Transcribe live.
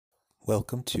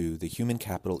Welcome to the Human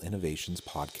Capital Innovations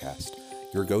Podcast,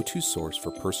 your go-to source for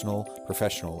personal,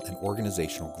 professional, and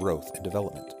organizational growth and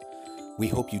development. We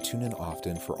hope you tune in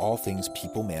often for all things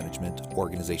people management,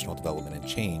 organizational development and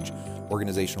change,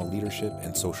 organizational leadership,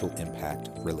 and social impact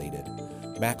related.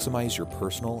 Maximize your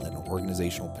personal and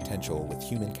organizational potential with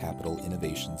Human Capital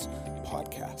Innovations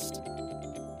Podcast.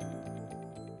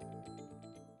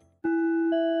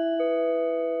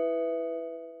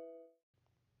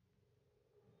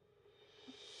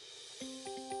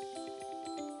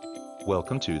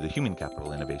 Welcome to the Human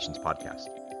Capital Innovations Podcast.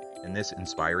 In this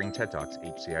inspiring TED Talks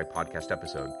HCI podcast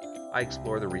episode, I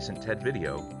explore the recent TED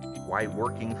video, Why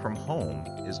Working from Home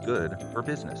is Good for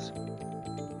Business.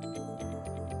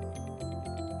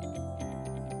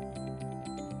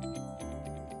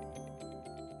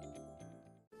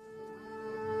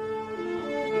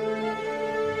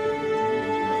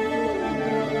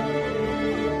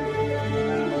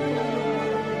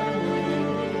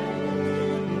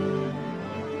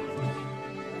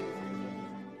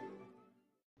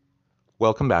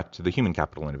 Welcome back to the Human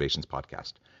Capital Innovations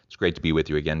Podcast. It's great to be with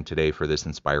you again today for this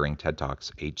inspiring TED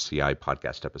Talks HCI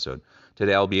podcast episode.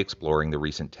 Today I'll be exploring the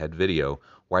recent TED video,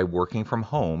 Why Working from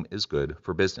Home is Good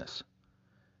for Business.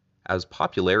 As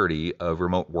popularity of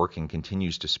remote working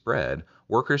continues to spread,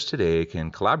 workers today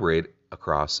can collaborate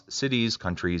across cities,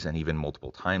 countries, and even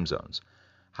multiple time zones.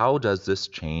 How does this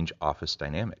change office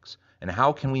dynamics? And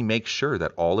how can we make sure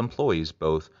that all employees,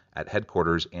 both at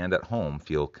headquarters and at home,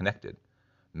 feel connected?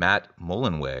 Matt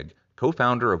Mullenweg,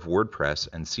 co-founder of WordPress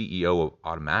and CEO of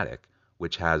Automatic,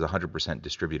 which has a 100%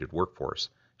 distributed workforce,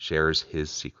 shares his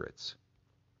secrets.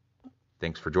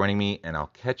 Thanks for joining me, and I'll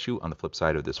catch you on the flip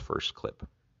side of this first clip.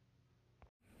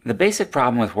 The basic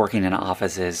problem with working in an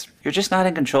office is you're just not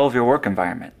in control of your work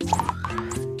environment.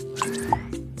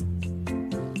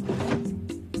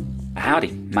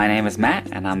 Howdy, my name is Matt,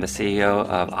 and I'm the CEO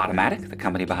of Automatic, the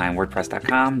company behind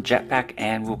WordPress.com, Jetpack,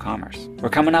 and WooCommerce. We're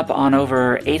coming up on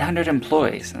over 800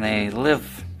 employees, and they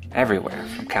live everywhere,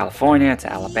 from California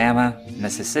to Alabama,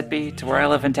 Mississippi, to where I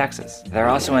live in Texas. They're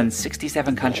also in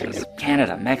 67 countries: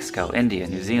 Canada, Mexico, India,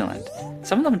 New Zealand.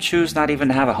 Some of them choose not even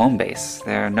to have a home base.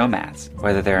 They're nomads.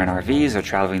 Whether they're in RVs or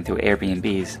traveling through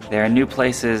Airbnbs, they're in new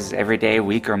places every day,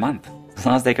 week, or month. As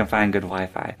long as they can find good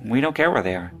Wi-Fi, we don't care where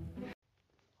they are.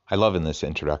 I love in this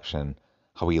introduction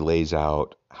how he lays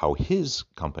out how his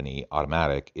company,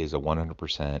 Automatic, is a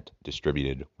 100%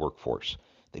 distributed workforce.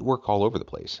 They work all over the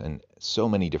place in so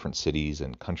many different cities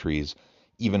and countries,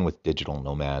 even with digital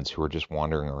nomads who are just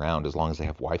wandering around. As long as they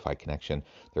have Wi-Fi connection,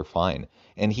 they're fine.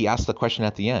 And he asked the question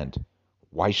at the end,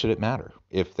 why should it matter?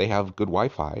 If they have good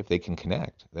Wi-Fi, if they can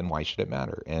connect, then why should it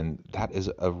matter? And that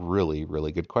is a really,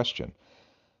 really good question.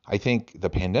 I think the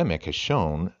pandemic has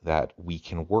shown that we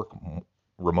can work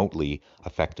remotely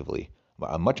effectively,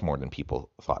 much more than people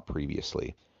thought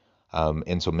previously.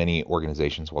 And so many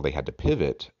organizations, while they had to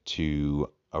pivot to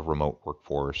a remote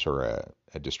workforce or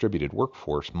a distributed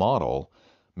workforce model,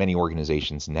 many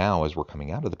organizations now, as we're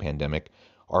coming out of the pandemic,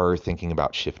 are thinking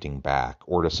about shifting back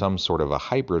or to some sort of a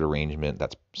hybrid arrangement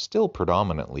that's still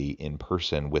predominantly in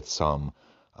person with some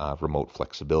remote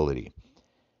flexibility.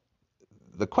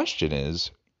 The question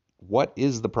is, what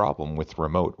is the problem with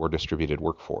remote or distributed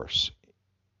workforce?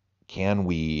 Can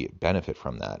we benefit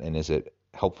from that? And is it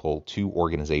helpful to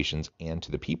organizations and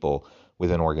to the people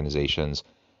within organizations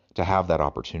to have that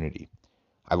opportunity?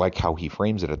 I like how he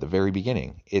frames it at the very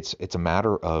beginning. It's a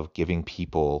matter of giving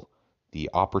people the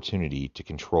opportunity to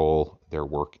control their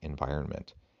work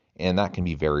environment. And that can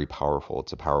be very powerful.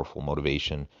 It's a powerful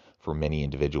motivation for many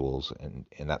individuals. And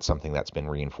that's something that's been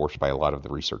reinforced by a lot of the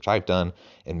research I've done.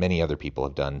 And many other people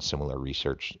have done similar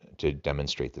research to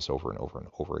demonstrate this over and over and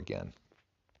over again.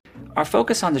 Our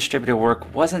focus on distributed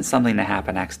work wasn't something that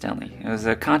happened accidentally. It was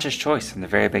a conscious choice from the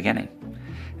very beginning.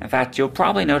 In fact, you'll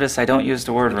probably notice I don't use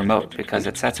the word remote because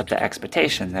it sets up the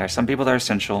expectation. There are some people that are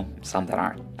essential, some that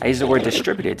aren't. I use the word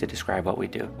distributed to describe what we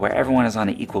do, where everyone is on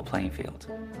an equal playing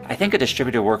field. I think a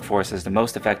distributed workforce is the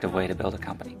most effective way to build a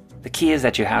company. The key is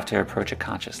that you have to approach it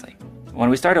consciously. When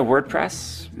we started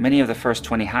WordPress, many of the first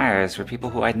 20 hires were people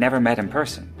who I'd never met in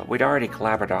person, but we'd already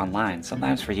collaborated online,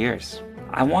 sometimes for years.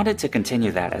 I wanted to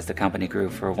continue that as the company grew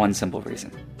for one simple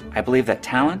reason. I believe that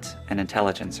talent and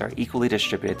intelligence are equally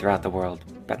distributed throughout the world,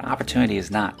 but opportunity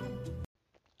is not.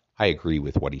 I agree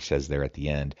with what he says there at the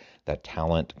end, that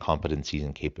talent, competencies,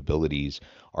 and capabilities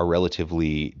are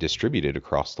relatively distributed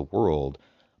across the world,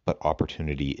 but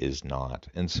opportunity is not.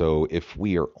 And so if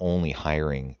we are only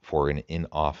hiring for an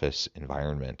in-office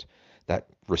environment, that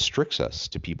restricts us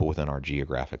to people within our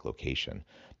geographic location.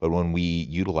 But when we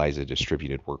utilize a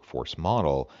distributed workforce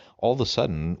model, all of a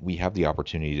sudden we have the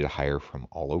opportunity to hire from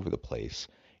all over the place.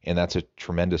 And that's a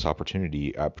tremendous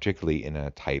opportunity, particularly in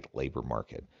a tight labor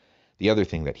market. The other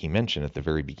thing that he mentioned at the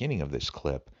very beginning of this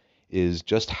clip is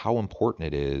just how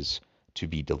important it is to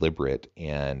be deliberate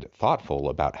and thoughtful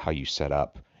about how you set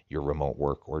up your remote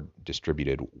work or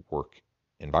distributed work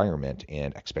environment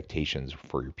and expectations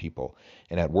for your people.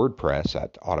 And at WordPress,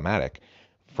 at Automatic,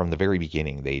 from the very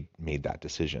beginning, they made that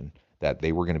decision that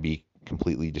they were going to be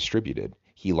completely distributed.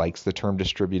 He likes the term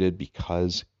distributed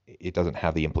because it doesn't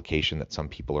have the implication that some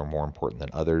people are more important than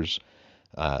others,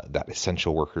 that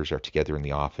essential workers are together in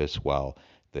the office while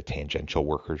the tangential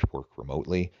workers work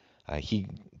remotely. He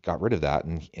got rid of that,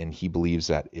 and he believes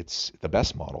that it's the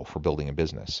best model for building a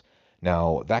business.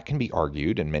 Now, that can be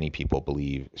argued, and many people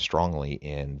believe strongly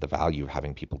in the value of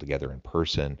having people together in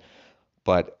person,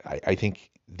 but I think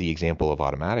the example of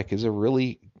Automatic is a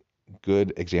really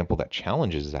good example that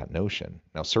challenges that notion.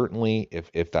 Now, certainly,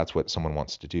 if that's what someone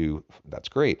wants to do, that's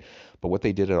great, but what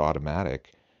they did at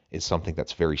Automatic is something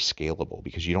that's very scalable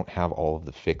because you don't have all of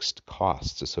the fixed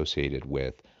costs associated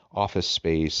with office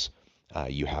space.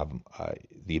 You have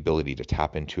the ability to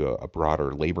tap into a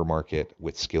broader labor market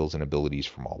with skills and abilities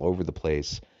from all over the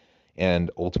place.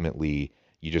 And ultimately,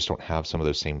 you just don't have some of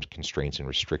those same constraints and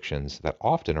restrictions that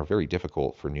often are very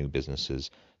difficult for new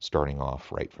businesses starting off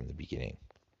right from the beginning.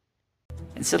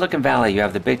 In Silicon Valley, you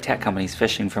have the big tech companies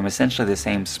fishing from essentially the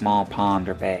same small pond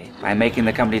or bay. By making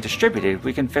the company distributed,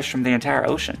 we can fish from the entire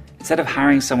ocean. Instead of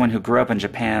hiring someone who grew up in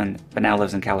Japan but now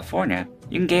lives in California,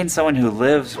 you can gain someone who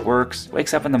lives, works,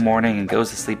 wakes up in the morning, and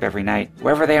goes to sleep every night,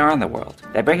 wherever they are in the world.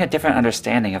 They bring a different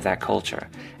understanding of that culture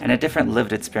and a different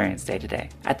lived experience day to day.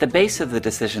 At the base of the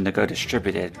decision to go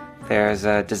distributed, there's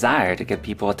a desire to give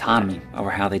people autonomy over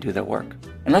how they do their work.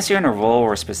 Unless you're in a role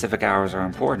where specific hours are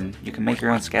important, you can make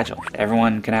your own schedule.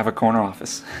 Everyone can have a corner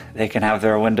office. They can have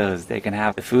their windows. They can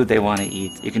have the food they want to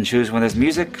eat. You can choose when there's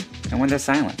music and when there's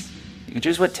silence. You can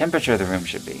choose what temperature the room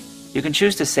should be. You can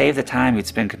choose to save the time you'd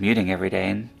spend commuting every day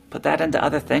and put that into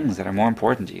other things that are more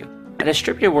important to you. A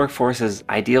distributed workforce is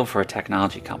ideal for a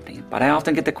technology company, but I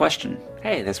often get the question,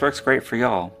 hey, this works great for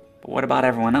y'all, but what about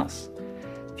everyone else?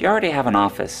 If you already have an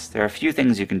office, there are a few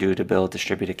things you can do to build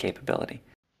distributed capability.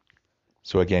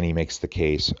 So again, he makes the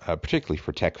case, particularly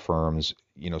for tech firms,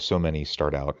 so many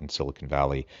start out in Silicon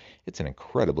Valley. It's an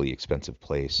incredibly expensive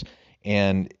place,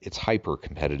 and it's hyper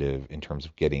competitive in terms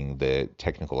of getting the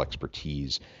technical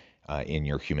expertise in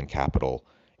your human capital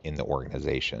in the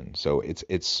organization. So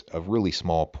it's a really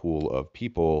small pool of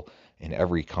people, and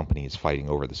every company is fighting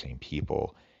over the same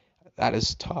people. That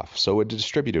is tough. So a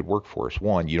distributed workforce,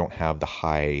 one, you don't have the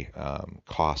high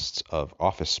costs of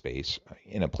office space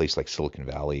in a place like Silicon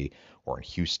Valley or in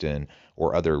Houston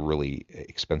or other really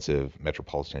expensive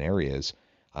metropolitan areas.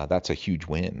 That's a huge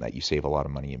win that you save a lot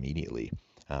of money immediately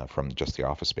from just the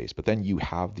office space. But then you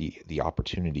have the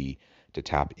opportunity to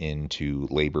tap into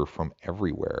labor from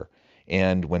everywhere.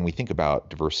 And when we think about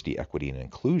diversity, equity, and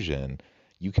inclusion,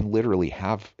 you can literally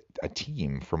have a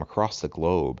team from across the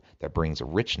globe that brings a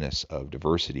richness of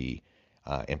diversity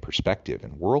and perspective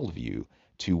and worldview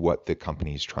to what the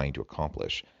company is trying to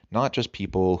accomplish. Not just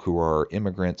people who are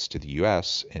immigrants to the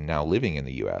U.S. and now living in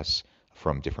the U.S.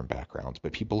 from different backgrounds,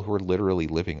 but people who are literally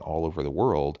living all over the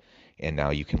world, and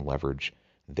now you can leverage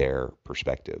their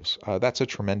perspectives. That's a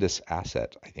tremendous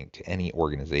asset, I think, to any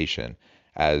organization.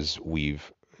 As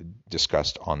we've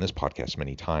discussed on this podcast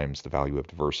many times, the value of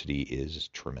diversity is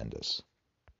tremendous.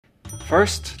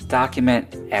 First,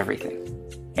 document everything.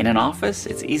 In an office,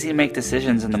 it's easy to make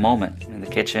decisions in the moment, in the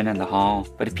kitchen and the hall,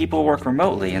 but if people work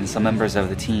remotely and some members of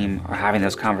the team are having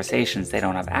those conversations they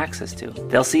don't have access to,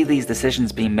 they'll see these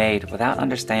decisions being made without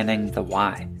understanding the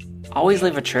why. Always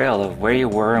leave a trail of where you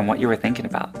were and what you were thinking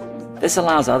about. This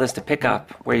allows others to pick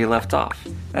up where you left off.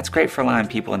 That's great for allowing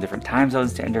people in different time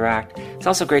zones to interact. It's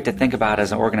also great to think about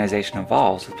as an organization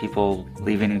evolves with people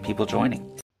leaving and people joining.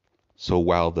 So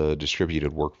while the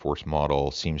distributed workforce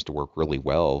model seems to work really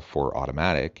well for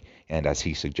Automatic, and as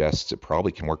he suggests, it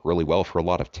probably can work really well for a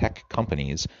lot of tech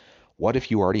companies, what if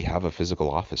you already have a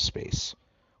physical office space?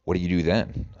 What do you do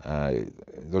then?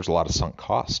 There's a lot of sunk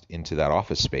cost into that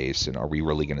office space, and are we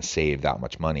really going to save that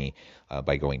much money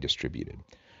by going distributed?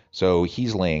 So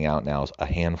he's laying out now a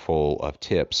handful of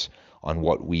tips on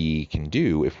what we can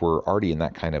do if we're already in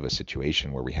that kind of a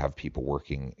situation where we have people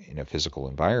working in a physical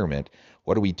environment.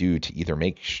 What do we do to either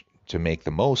make to make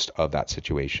the most of that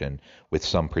situation with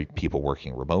some people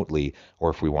working remotely, or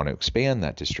if we want to expand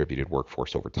that distributed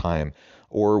workforce over time,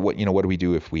 or what do we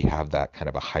do if we have that kind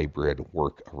of a hybrid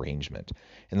work arrangement?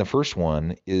 And the first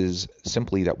one is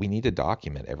simply that we need to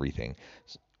document everything.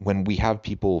 When we have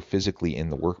people physically in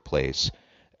the workplace,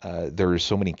 there are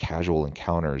so many casual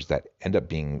encounters that end up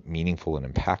being meaningful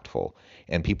and impactful,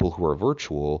 and people who are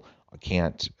virtual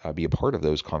can't be a part of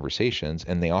those conversations,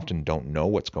 and they often don't know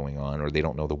what's going on, or they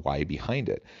don't know the why behind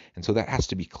it. And so that has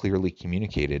to be clearly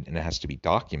communicated, and it has to be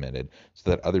documented so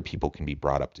that other people can be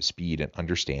brought up to speed and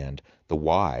understand the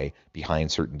why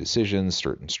behind certain decisions,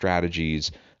 certain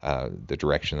strategies, the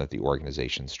direction that the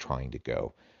organization's trying to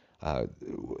go.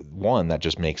 One, that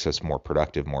just makes us more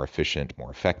productive, more efficient,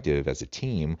 more effective as a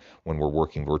team when we're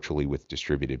working virtually with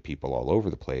distributed people all over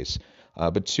the place.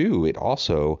 But two, it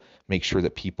also makes sure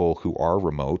that people who are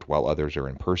remote while others are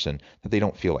in person, that they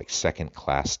don't feel like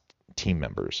second-class team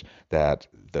members, that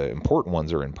the important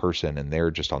ones are in person and they're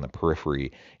just on the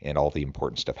periphery, and all the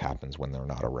important stuff happens when they're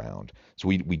not around. So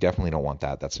we definitely don't want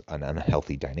that. That's an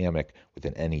unhealthy dynamic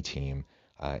within any team.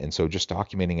 And so just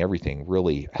documenting everything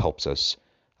really helps us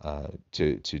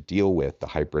to deal with the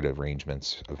hybrid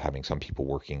arrangements of having some people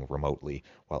working remotely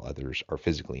while others are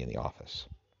physically in the office.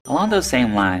 Along those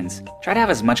same lines, try to have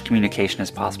as much communication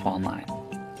as possible online.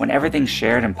 When everything's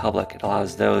shared in public, it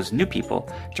allows those new people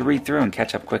to read through and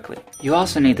catch up quickly. You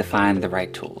also need to find the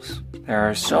right tools. There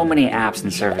are so many apps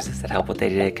and services that help with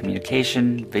day-to-day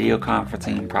communication, video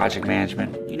conferencing, project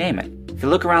management, you name it. If you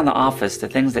look around the office, the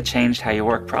things that changed how you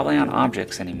work probably aren't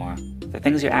objects anymore. They're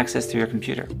things you access through your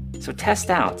computer. So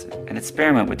test out and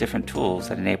experiment with different tools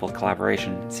that enable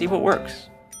collaboration and see what works.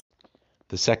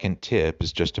 The second tip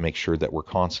is just to make sure that we're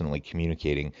constantly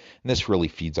communicating. And this really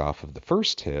feeds off of the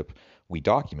first tip. We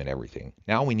document everything.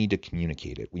 Now we need to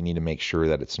communicate it. We need to make sure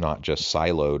that it's not just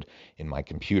siloed in my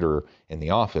computer in the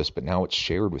office, but now it's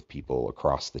shared with people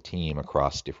across the team,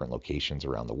 across different locations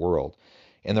around the world.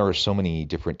 And there are so many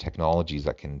different technologies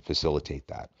that can facilitate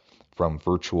that, from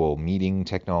virtual meeting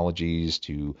technologies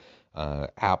to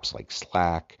apps like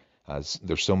Slack.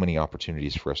 There's so many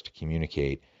opportunities for us to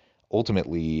communicate.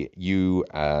 Ultimately, you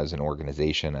as an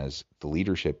organization, as the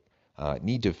leadership,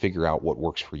 need to figure out what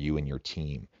works for you and your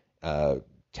team.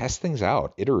 Test things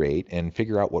out, iterate, and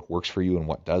figure out what works for you and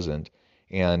what doesn't,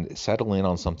 and settle in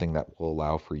on something that will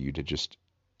allow for you to just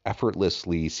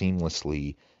effortlessly,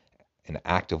 seamlessly, and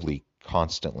actively,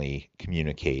 constantly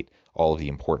communicate all of the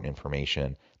important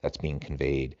information that's being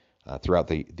conveyed throughout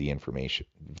the information,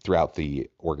 throughout the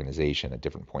organization at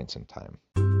different points in time.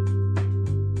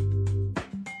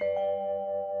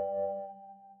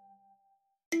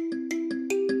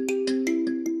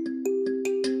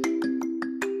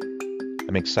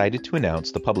 I'm excited to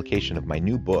announce the publication of my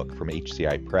new book from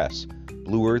HCI Press,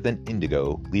 Bluer Than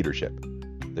Indigo Leadership: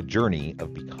 The Journey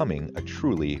of Becoming a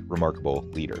Truly Remarkable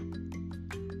Leader.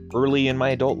 Early in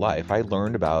my adult life, I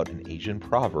learned about an Asian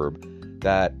proverb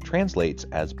that translates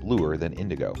as bluer than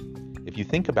indigo. If you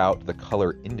think about the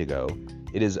color indigo,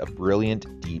 it is a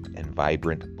brilliant, deep, and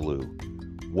vibrant blue,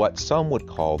 what some would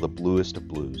call the bluest of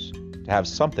blues. To have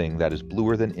something that is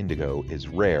bluer than indigo is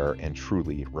rare and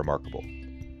truly remarkable.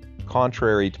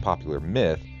 Contrary to popular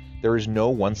myth, there is no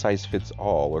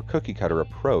one-size-fits-all or cookie-cutter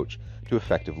approach to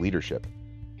effective leadership.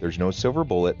 There's no silver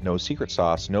bullet, no secret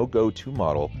sauce, no go-to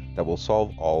model that will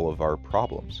solve all of our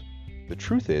problems. The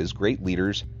truth is, great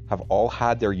leaders have all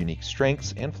had their unique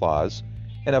strengths and flaws,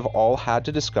 and have all had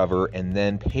to discover and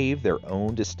then pave their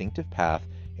own distinctive path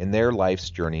in their life's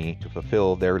journey to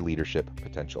fulfill their leadership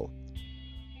potential.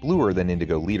 Bluer Than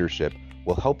Indigo Leadership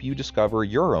will help you discover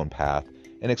your own path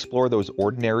and explore those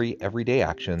ordinary, everyday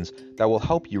actions that will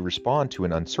help you respond to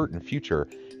an uncertain future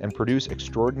and produce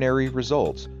extraordinary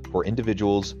results for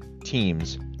individuals,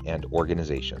 teams, and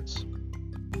organizations.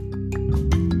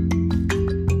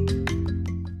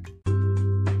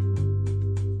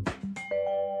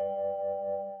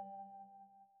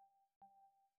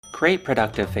 Create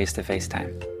productive face-to-face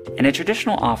time. In a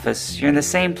traditional office, you're in the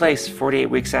same place 48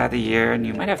 weeks out of the year, and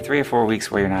you might have 3 or 4 weeks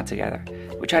where you're not together.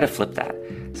 We try to flip that.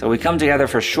 So we come together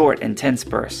for short, intense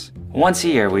bursts. Once a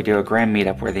year, we do a grand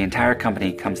meetup where the entire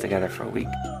company comes together for a week.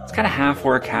 It's kind of half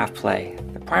work, half play.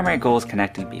 The primary goal is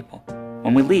connecting people.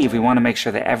 When we leave, we want to make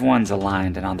sure that everyone's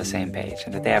aligned and on the same page,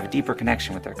 and that they have a deeper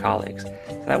connection with their colleagues,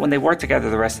 so that when they work together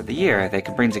the rest of the year, they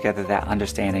can bring together that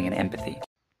understanding and empathy.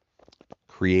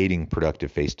 Creating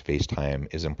productive face-to-face time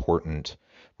is important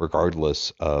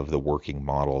regardless of the working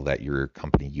model that your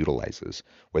company utilizes.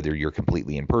 Whether you're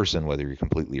completely in person, whether you're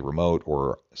completely remote,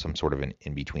 or some sort of an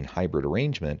in-between hybrid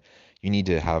arrangement, you need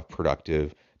to have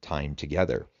productive time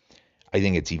together. I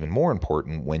think it's even more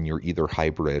important when you're either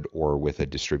hybrid or with a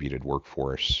distributed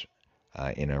workforce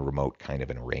in a remote kind of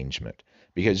an arrangement,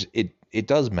 because it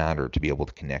does matter to be able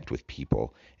to connect with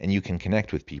people, and you can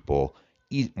connect with people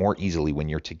more easily when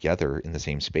you're together in the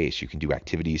same space. You can do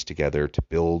activities together to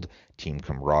build team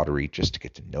camaraderie, just to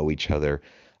get to know each other.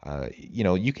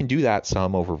 You can do that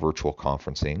some over virtual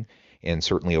conferencing, and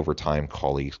certainly over time,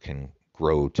 colleagues can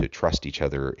grow to trust each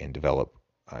other and develop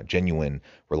genuine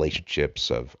relationships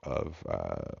of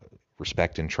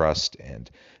respect and trust,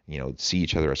 and see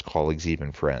each other as colleagues,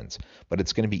 even friends. But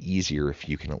it's going to be easier if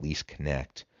you can at least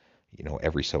connect,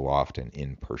 every so often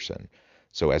in person.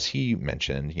 So as he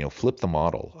mentioned, flip the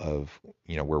model of,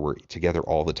 where we're together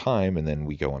all the time and then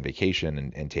we go on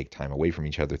vacation and take time away from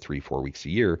each other 3-4 weeks a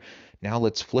year. Now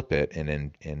let's flip it,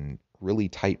 and in really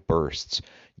tight bursts,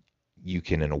 you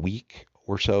can, in a week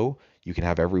or so, you can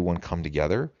have everyone come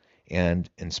together and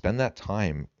spend that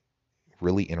time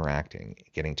really interacting,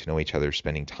 getting to know each other,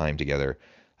 spending time together,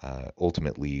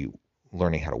 ultimately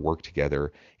learning how to work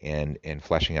together and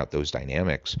fleshing out those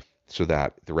dynamics, so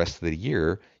that the rest of the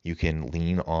year you can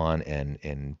lean on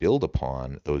and build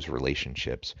upon those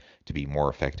relationships to be more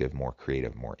effective, more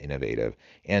creative, more innovative,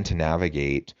 and to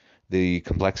navigate the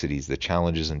complexities, the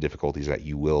challenges and difficulties that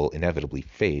you will inevitably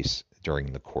face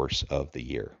during the course of the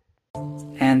year.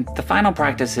 And the final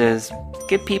practice is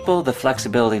give people the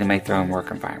flexibility to make their own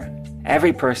work environment.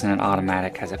 Every person at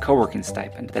Automatic has a co-working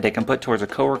stipend that they can put towards a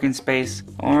co-working space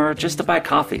or just to buy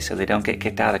coffee so they don't get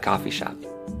kicked out of the coffee shop.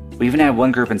 We even had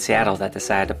one group in Seattle that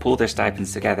decided to pool their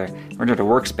stipends together and rented a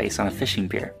workspace on a fishing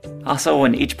pier. Also,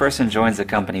 when each person joins the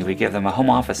company, we give them a home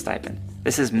office stipend.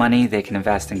 This is money they can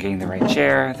invest in getting the right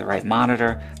chair, the right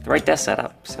monitor, the right desk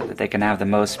setup so that they can have the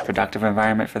most productive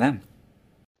environment for them.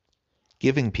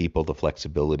 Giving people the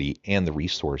flexibility and the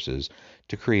resources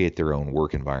to create their own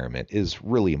work environment is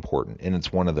really important, and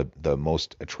it's one of the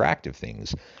most attractive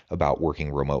things about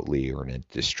working remotely or in a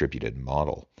distributed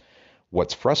model.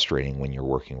 What's frustrating when you're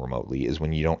working remotely is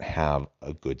when you don't have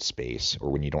a good space or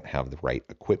when you don't have the right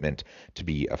equipment to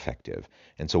be effective.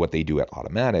 And so what they do at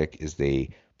Automatic is they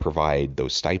provide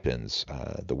those stipends,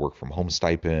 the work from home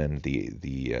stipend,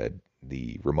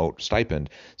 the remote stipend,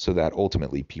 so that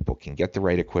ultimately people can get the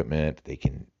right equipment, they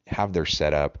can have their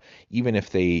setup, even if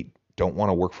they don't want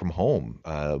to work from home.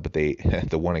 But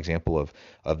the one example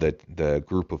of the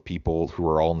group of people who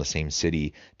are all in the same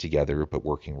city together but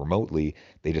working remotely,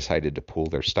 they decided to pool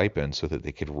their stipend so that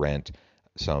they could rent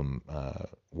some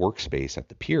workspace at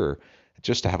the pier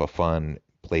just to have a fun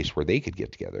place where they could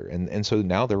get together. And so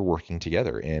now they're working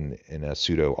together in a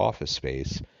pseudo office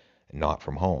space, not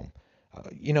from home.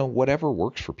 Whatever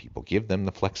works for people, give them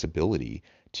the flexibility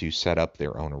to set up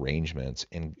their own arrangements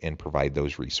and provide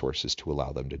those resources to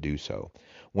allow them to do so.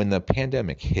 When the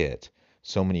pandemic hit,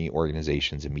 so many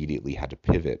organizations immediately had to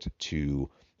pivot to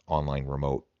online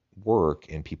remote work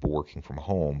and people working from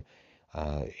home.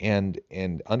 And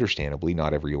understandably,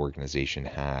 not every organization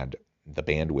had the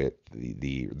bandwidth,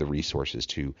 the resources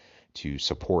to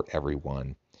support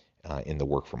everyone in the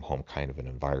work from home kind of an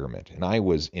environment. And I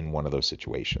was in one of those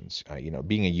situations.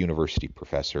 Being a university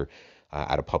professor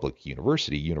at a public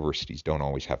university, universities don't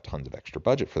always have tons of extra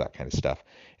budget for that kind of stuff.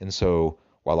 And so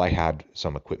while I had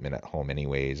some equipment at home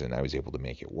anyways, and I was able to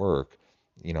make it work,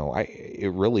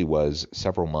 it really was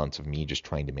several months of me just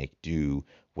trying to make do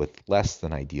with less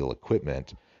than ideal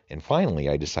equipment. And finally,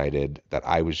 I decided that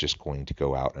I was just going to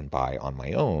go out and buy on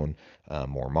my own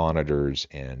more monitors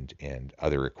and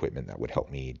other equipment that would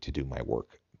help me to do my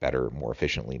work better, more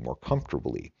efficiently, more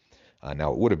comfortably.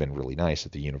 Now, it would have been really nice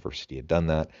if the university had done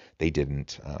that. They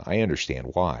didn't. I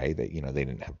understand why. That they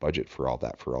didn't have budget for all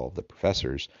that for all of the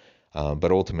professors.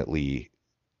 But ultimately,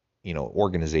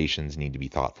 organizations need to be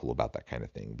thoughtful about that kind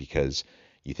of thing, because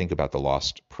you think about the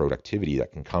lost productivity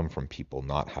that can come from people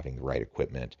not having the right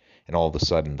equipment, and all of a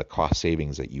sudden the cost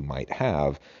savings that you might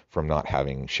have from not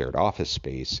having shared office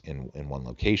space in one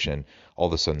location, all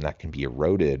of a sudden that can be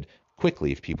eroded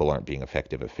quickly if people aren't being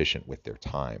effective, efficient with their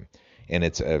time. And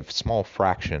it's a small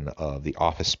fraction of the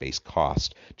office space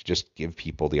cost to just give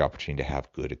people the opportunity to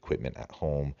have good equipment at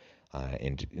home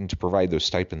and to provide those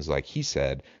stipends, like he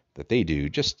said, that they do,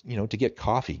 just, to get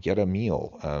coffee, get a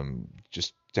meal,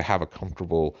 just to have a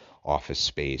comfortable office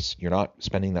space. You're not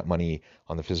spending that money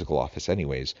on the physical office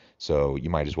anyways, so you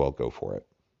might as well go for it.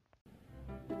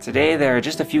 Today, there are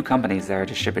just a few companies that are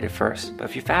distributed first, but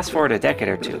if you fast forward a decade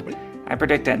or two, I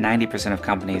predict that 90% of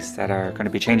companies that are going to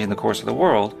be changing the course of the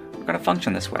world are going to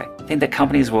function this way. I think that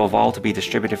companies will evolve to be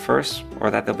distributed first,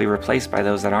 or that they'll be replaced by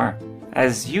those that aren't.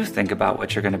 As you think about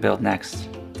what you're going to build next,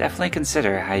 definitely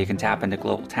consider how you can tap into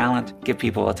global talent, give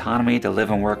people autonomy to live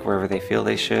and work wherever they feel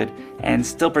they should, and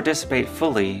still participate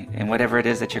fully in whatever it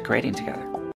is that you're creating together.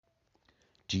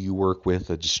 Do you work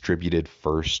with a distributed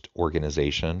first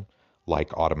organization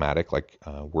like Automatic, like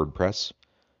WordPress?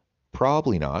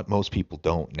 Probably not. Most people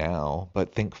don't now,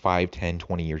 but think 5, 10,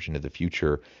 20 years into the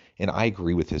future. And I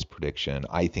agree with his prediction.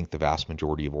 I think the vast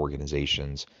majority of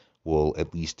organizations will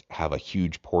at least have a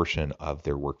huge portion of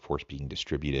their workforce being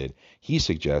distributed. He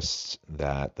suggests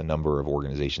that the number of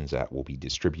organizations that will be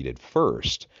distributed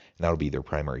first, and that'll be their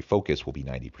primary focus, will be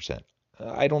 90%.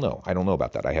 I don't know. I don't know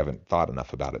about that. I haven't thought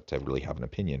enough about it to really have an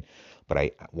opinion, but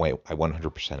I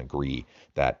 100% agree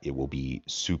that it will be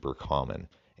super common,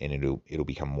 and it'll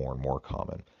become more and more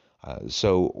common.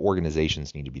 So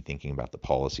organizations need to be thinking about the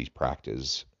policies,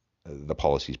 practices, the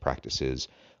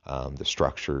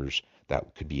structures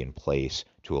that could be in place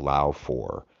to allow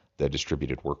for the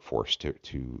distributed workforce to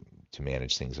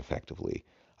manage things effectively.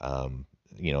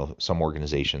 Some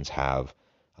organizations have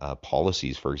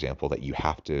policies, for example, that you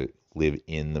have to live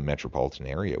in the metropolitan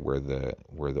area where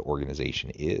the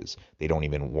organization is. They don't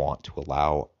even want to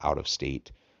allow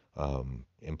out-of-state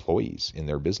employees in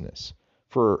their business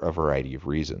for a variety of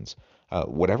reasons.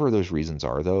 Whatever those reasons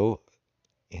are, though,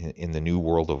 in the new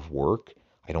world of work,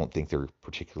 I don't think they're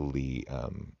particularly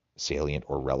salient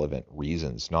or relevant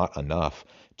reasons, not enough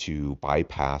to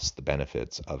bypass the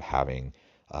benefits of having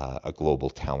a global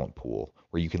talent pool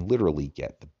where you can literally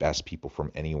get the best people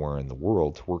from anywhere in the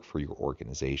world to work for your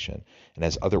organization. And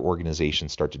as other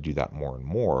organizations start to do that more and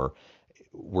more,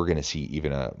 we're going to see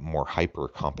even a more hyper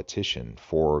competition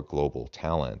for global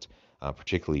talent,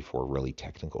 particularly for really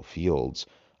technical fields,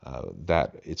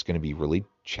 that it's going to be really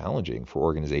challenging for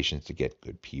organizations to get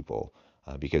good people.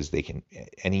 Because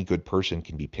any good person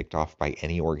can be picked off by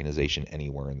any organization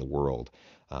anywhere in the world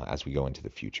as we go into the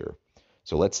future.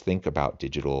 So let's think about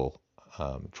digital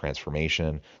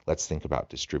transformation. Let's think about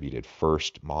distributed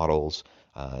first models.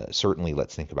 Certainly,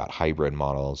 let's think about hybrid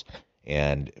models.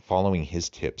 And following his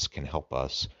tips can help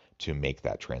us to make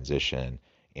that transition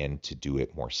and to do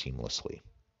it more seamlessly.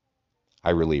 I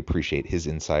really appreciate his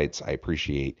insights. I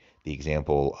appreciate the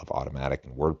example of Automatic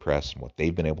and WordPress and what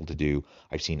they've been able to do.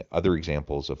 I've seen other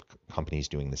examples of companies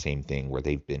doing the same thing where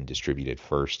they've been distributed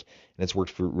first, and it's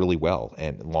worked really well,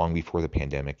 and long before the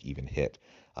pandemic even hit.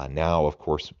 Now, of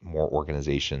course, more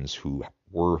organizations who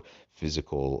were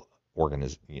physical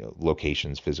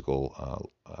locations,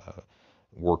 physical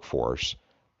workforce,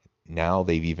 now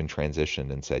they've even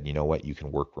transitioned and said, you know what, you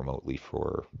can work remotely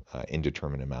for an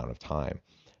indeterminate amount of time.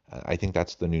 I think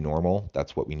that's the new normal.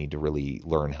 That's what we need to really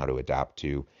learn how to adapt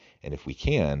to. And if we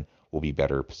can, we'll be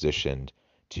better positioned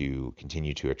to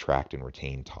continue to attract and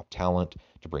retain top talent,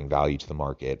 to bring value to the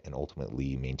market, and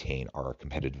ultimately maintain our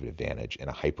competitive advantage in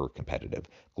a hyper-competitive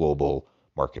global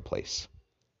marketplace.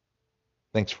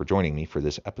 Thanks for joining me for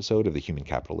this episode of the Human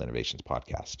Capital Innovations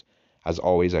Podcast. As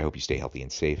always, I hope you stay healthy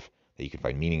and safe, that you can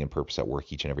find meaning and purpose at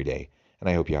work each and every day, and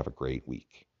I hope you have a great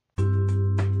week.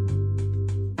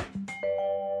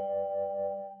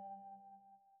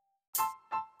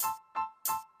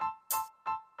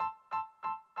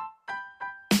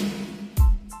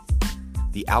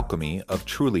 The alchemy of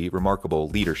truly remarkable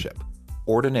leadership.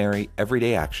 Ordinary,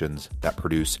 everyday actions that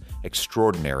produce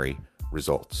extraordinary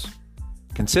results.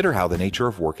 Consider how the nature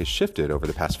of work has shifted over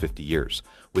the past 50 years.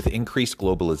 With increased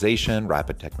globalization,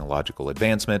 rapid technological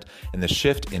advancement, and the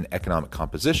shift in economic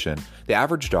composition, the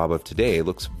average job of today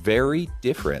looks very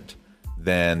different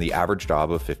than the average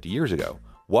job of 50 years ago.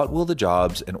 What will the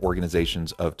jobs and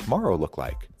organizations of tomorrow look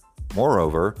like?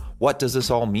 Moreover, what does this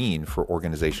all mean for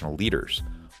organizational leaders?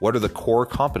 What are the core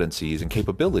competencies and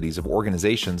capabilities of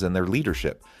organizations and their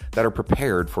leadership that are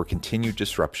prepared for continued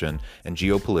disruption and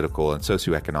geopolitical and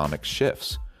socioeconomic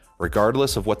shifts?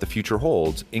 Regardless of what the future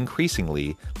holds,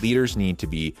 increasingly, leaders need to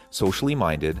be socially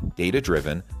minded,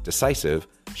 data-driven, decisive,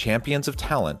 champions of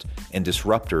talent, and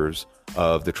disruptors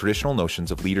of the traditional notions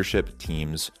of leadership,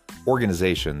 teams,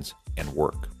 organizations, and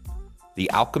work. The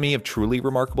alchemy of truly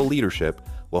remarkable leadership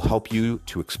will help you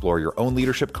to explore your own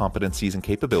leadership competencies and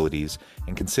capabilities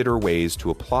and consider ways to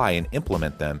apply and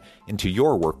implement them into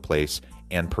your workplace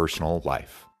and personal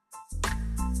life.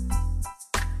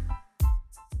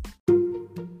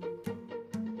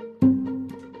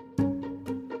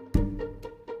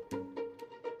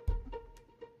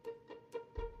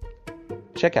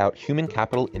 Check out Human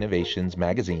Capital Innovations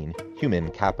magazine, Human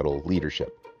Capital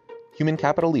Leadership. Human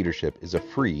Capital Leadership is a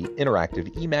free,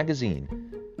 interactive e-magazine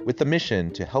with the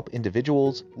mission to help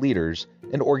individuals, leaders,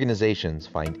 and organizations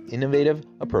find innovative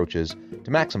approaches to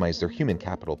maximize their human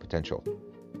capital potential.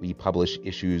 We publish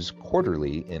issues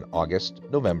quarterly in August,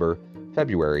 November,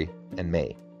 February, and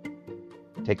May.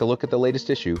 Take a look at the latest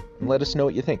issue and let us know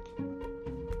what you think.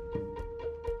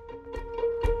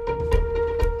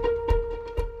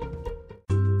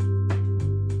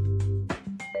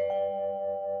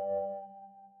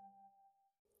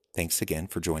 Thanks again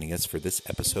for joining us for this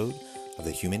episode of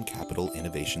the Human Capital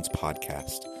Innovations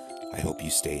Podcast. I hope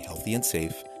you stay healthy and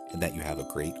safe and that you have a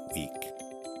great week.